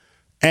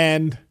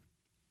 And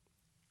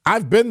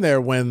I've been there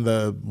when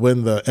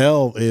the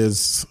L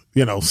is,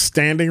 you know,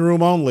 standing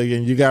room only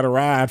and you got to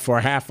ride for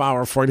a half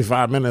hour,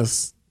 45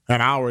 minutes,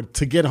 an hour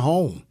to get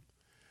home.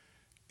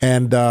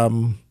 And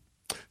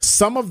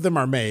some of them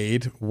are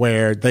made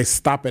where they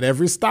stop at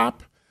every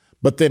stop.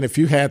 But then if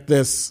you had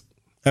this,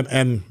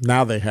 and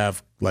now they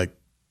have like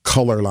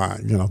color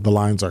line, you know, the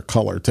lines are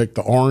color. Take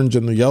the orange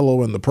and the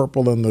yellow and the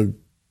purple and the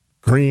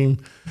green.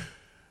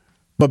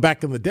 But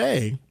back in the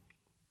day,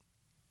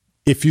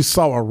 if you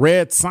saw a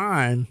red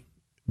sign,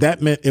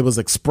 that meant it was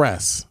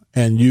express.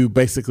 And you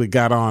basically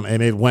got on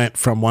and it went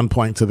from one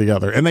point to the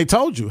other. And they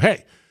told you,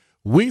 hey,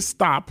 we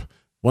stop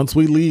once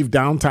we leave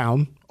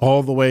downtown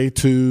all the way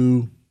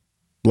to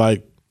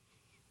like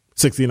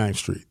 69th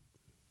Street.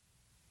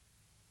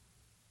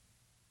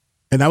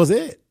 And that was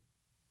it.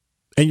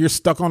 And you're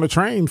stuck on a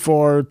train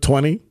for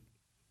 20,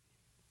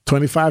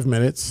 25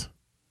 minutes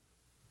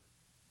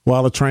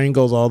while the train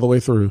goes all the way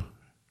through.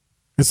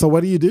 And so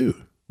what do you do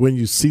when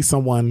you see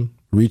someone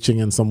reaching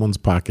in someone's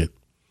pocket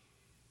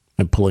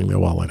and pulling their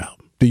wallet out?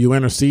 Do you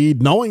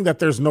intercede knowing that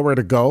there's nowhere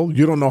to go?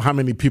 You don't know how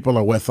many people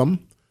are with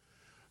them.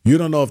 You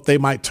don't know if they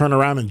might turn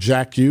around and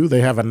jack you.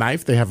 They have a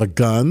knife. They have a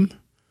gun,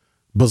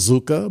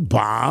 bazooka,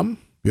 bomb.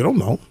 You don't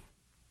know.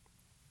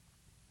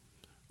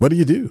 What do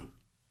you do?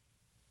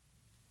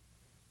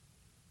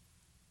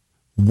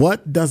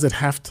 What does it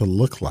have to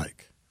look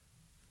like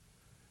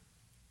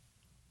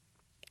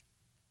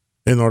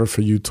in order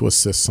for you to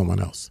assist someone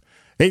else?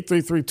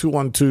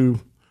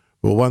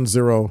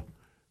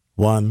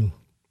 833-212-1017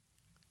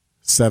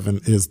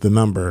 is the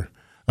number.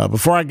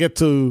 Before I get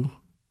to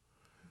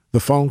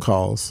the phone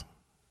calls,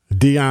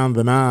 Dion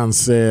the Non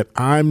said,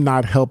 I'm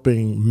not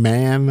helping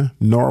man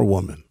nor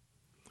woman.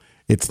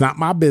 It's not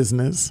my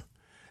business.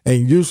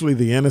 And usually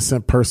the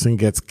innocent person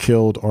gets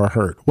killed or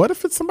hurt. What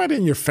if it's somebody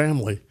in your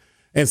family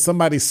and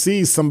somebody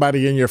sees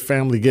somebody in your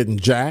family getting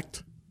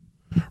jacked,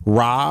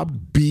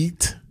 robbed,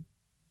 beat,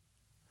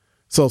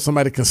 so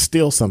somebody can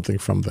steal something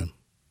from them?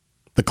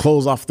 The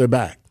clothes off their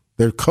back,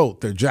 their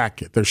coat, their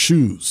jacket, their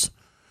shoes.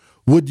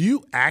 Would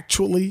you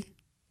actually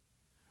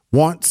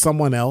want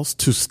someone else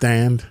to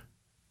stand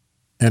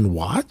and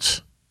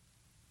watch?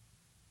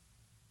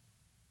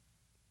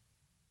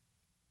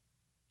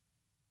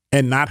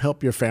 And not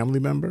help your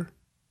family member?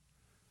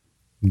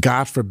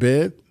 God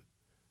forbid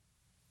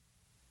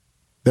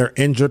they're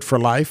injured for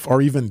life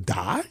or even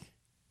die?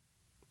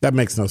 That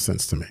makes no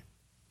sense to me.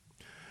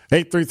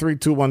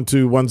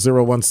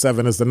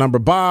 833-212-1017 is the number.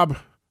 Bob,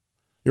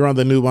 you're on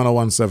the new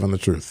 1017 The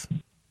Truth.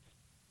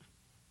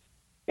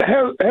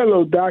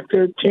 Hello,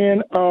 Dr.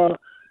 Ken.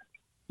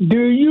 Do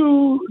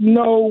you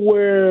know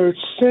where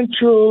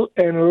Central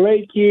and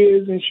Lake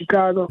is in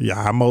Chicago? Yeah,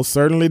 I most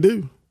certainly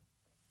do.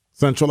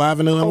 Central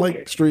Avenue and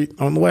Lake Street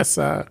on the west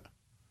side.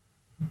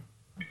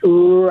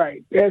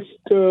 Right. That's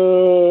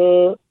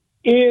the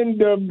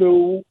end of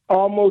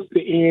almost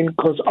the end,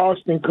 because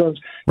Austin comes.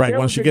 Right,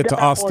 once you get to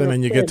Austin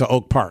and you get to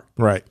Oak Park.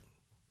 Right.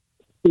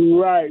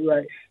 Right.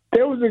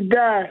 There was a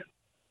guy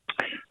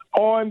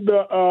on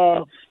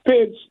the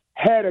fence,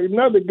 had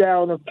another guy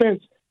on the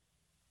fence,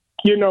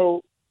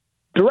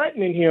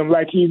 threatening him,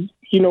 like he's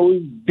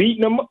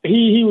beating him.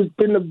 He was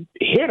going to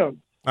hit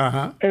him.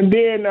 Uh-huh. And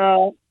then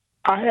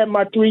I had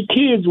my 3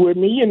 kids with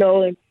me, and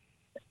I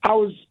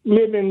was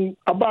living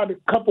about 2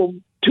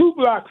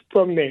 blocks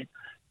from there.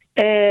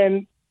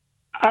 And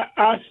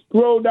I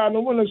rolled down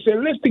the window and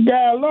said, let the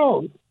guy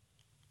alone.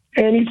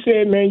 And he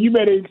said, man, you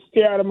better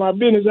stay out of my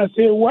business. I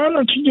said, why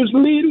don't you just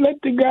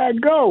let the guy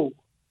go?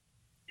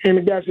 And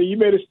the guy said, you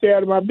better stay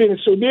out of my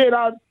business. So then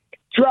I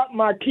dropped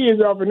my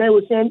kids off, and they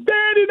were saying,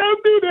 Daddy,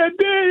 don't do that,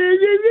 Daddy.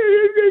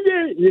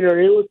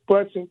 They was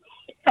fussing.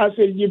 I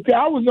said, if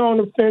I was on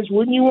the fence,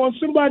 wouldn't you want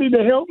somebody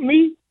to help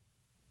me?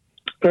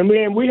 And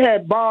then we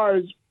had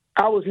bars.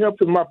 I was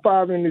helping my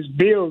father in this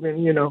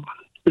building,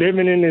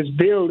 living in this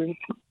building.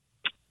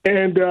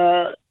 And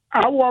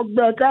I walked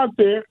back out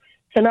there,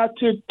 and I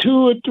took 2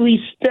 or 3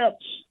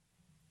 steps.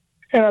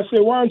 And I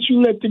said, why don't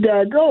you let the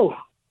guy go?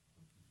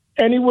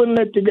 And he wouldn't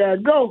let the guy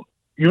go.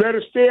 You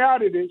better stay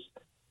out of this.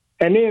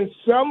 And then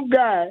some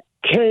guy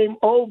came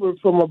over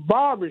from a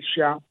barber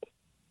shop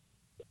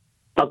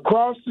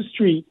across the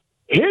street,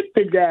 hit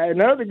the guy,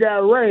 and the other guy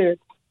ran.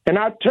 And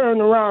I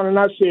turned around and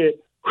I said,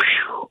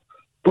 whew,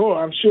 boy,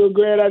 I'm sure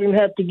glad I didn't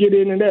have to get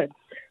into that.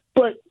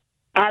 But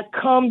I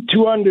come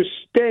to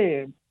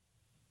understand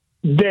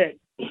that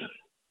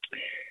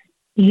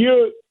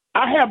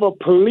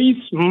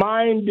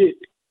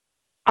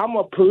I'm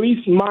a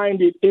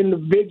police-minded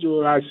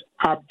individual. I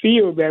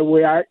feel that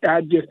way.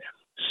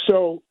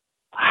 So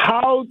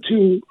how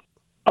to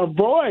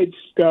avoid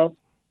stuff,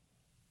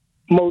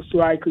 most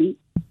likely,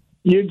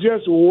 you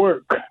just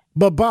work.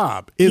 But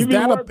Bob, is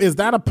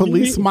that a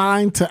police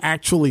mind to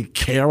actually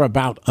care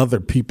about other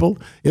people?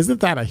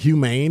 Isn't that a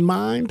humane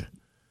mind?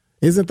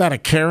 Isn't that a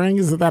caring?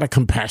 Isn't that a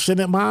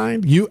compassionate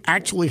mind? You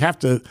actually have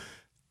to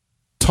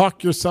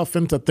talk yourself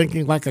into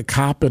thinking like a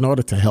cop in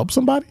order to help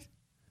somebody?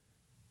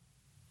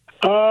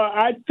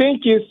 I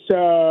think it's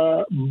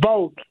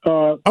both.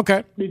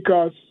 Okay.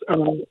 Because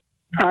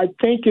I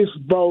think it's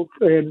both.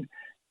 And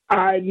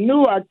I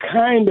knew I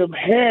kind of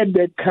had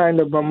that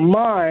kind of a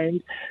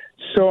mind.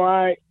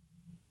 So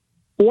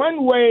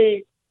one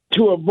way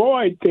to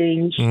avoid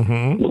things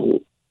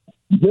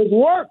just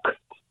work.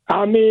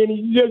 I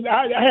mean,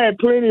 I had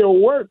plenty of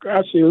work.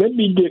 I said, let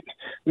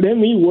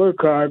me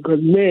work hard,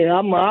 because man,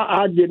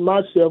 I get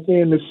myself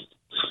into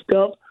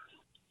stuff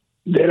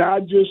that I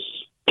just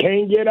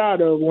can't get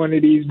out of one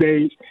of these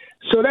days.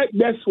 So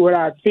that's what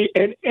I feel,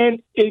 and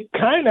it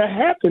kind of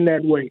happened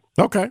that way.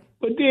 Okay.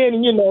 But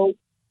then, a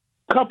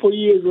couple of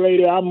years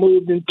later, I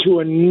moved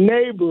into a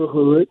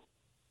neighborhood.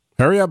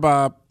 Hurry up,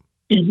 Bob.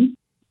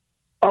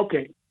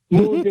 Okay.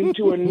 Moved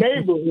into a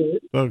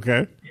neighborhood.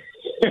 Okay.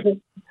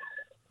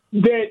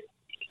 that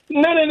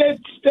none of that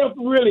stuff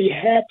really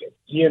happened,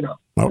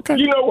 Okay.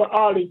 You know what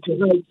Arlington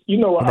Heights,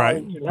 Right,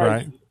 Arlington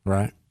Heights is.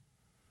 right.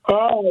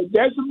 Oh,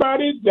 that's about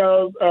it,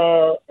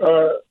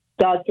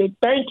 Doctor.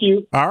 Thank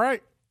you. All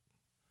right.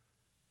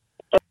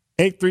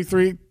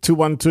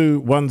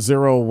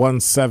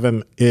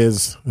 833-212-1017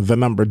 is the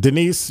number.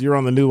 Denise, you're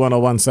on the new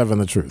 1017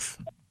 The Truth.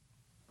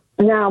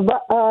 Now,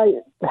 but I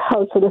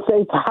was going to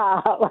say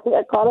Bob. I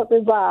got caught up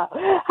in Bob.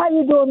 How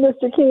you doing,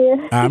 Mr.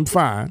 Ken? I'm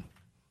fine.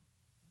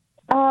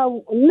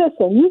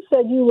 Listen, you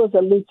said you was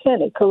a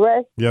lieutenant,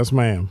 correct? Yes,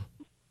 ma'am.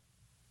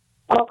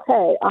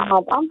 Okay.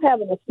 I'm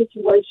having a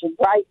situation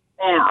right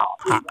now.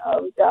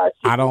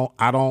 I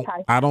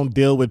don't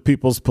deal with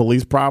people's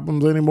police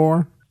problems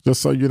anymore.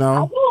 Just so you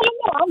know.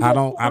 I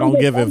don't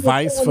give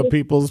advice for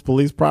people's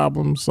police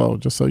problems. So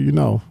just so you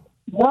know.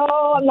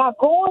 No, I'm not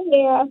going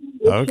there.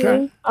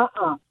 Okay.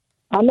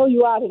 I know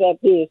you out of that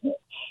business.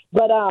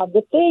 But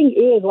the thing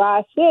is, why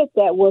I said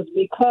that was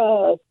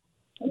because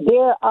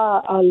there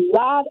are a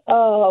lot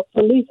of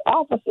police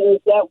officers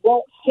that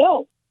won't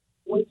help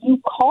when you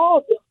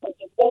call them for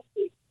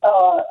domestic,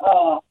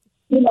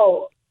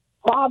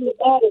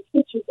 problematic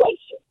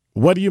situation.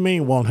 What do you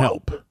mean won't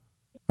help?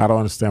 I don't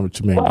understand what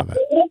you mean by that.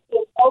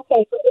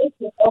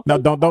 No,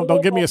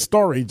 don't give me a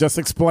story. Just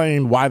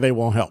explain why they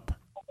won't help.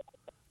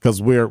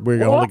 Because we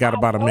only got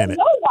about a minute. I don't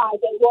know why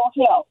they won't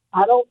help.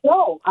 I don't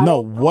know.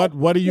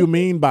 What do you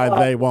mean by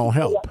they won't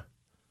help?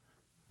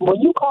 When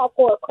you call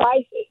for a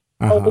crisis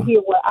over here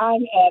where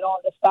I'm at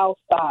on the south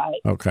side,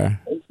 okay,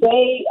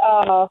 they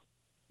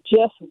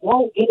just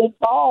won't get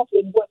involved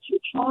in what you're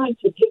trying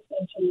to get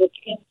them to look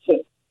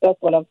into. That's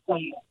what I'm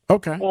saying.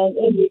 Okay. And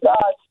in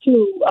regards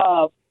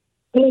to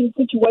any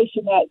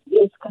situation that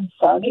is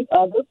concerning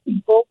other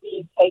people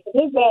being taken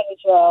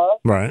advantage of,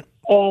 right?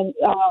 And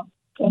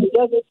it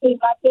doesn't seem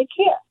like they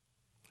care.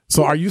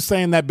 So, are you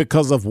saying that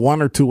because of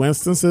one or two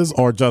instances,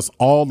 or just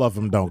all of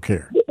them don't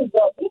care?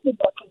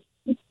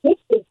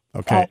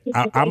 Okay,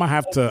 I'm gonna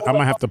have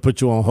to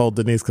put you on hold,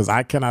 Denise, because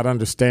I cannot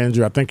understand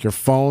you. I think your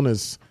phone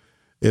is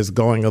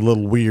going a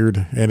little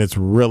weird, and it's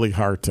really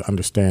hard to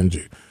understand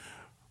you.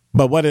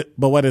 But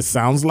what it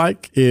sounds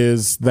like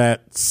is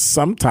that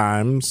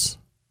sometimes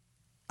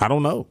I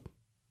don't know.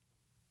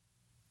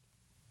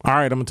 All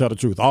right, I'm gonna tell the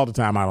truth. All the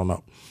time, I don't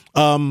know.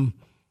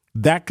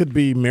 That could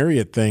be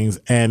myriad things,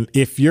 and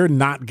if you're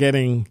not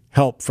getting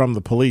help from the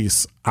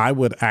police, I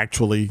would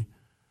actually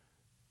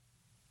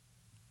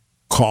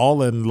call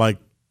the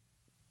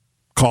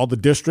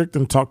district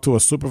and talk to a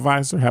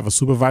supervisor, have a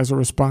supervisor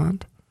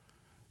respond,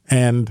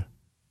 and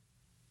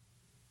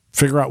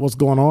figure out what's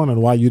going on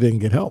and why you didn't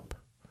get help.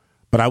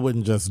 But I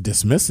wouldn't just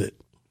dismiss it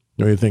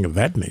or anything of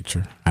that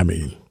nature. I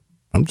mean,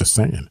 I'm just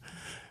saying.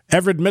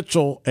 Everett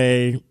Mitchell,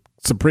 a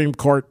Supreme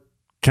Court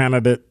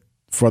candidate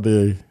for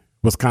the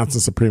Wisconsin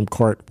Supreme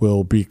Court,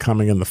 will be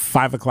coming in the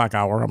 5 o'clock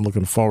hour. I'm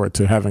looking forward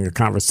to having a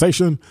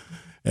conversation.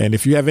 And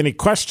if you have any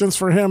questions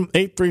for him,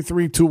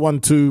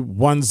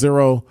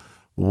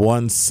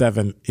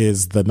 833-212-1017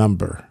 is the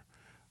number.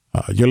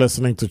 You're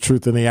listening to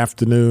Truth in the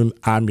Afternoon.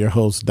 I'm your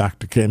host,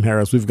 Dr. Ken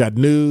Harris. We've got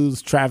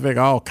news, traffic,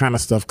 all kind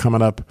of stuff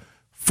coming up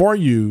for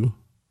you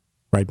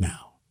right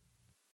now.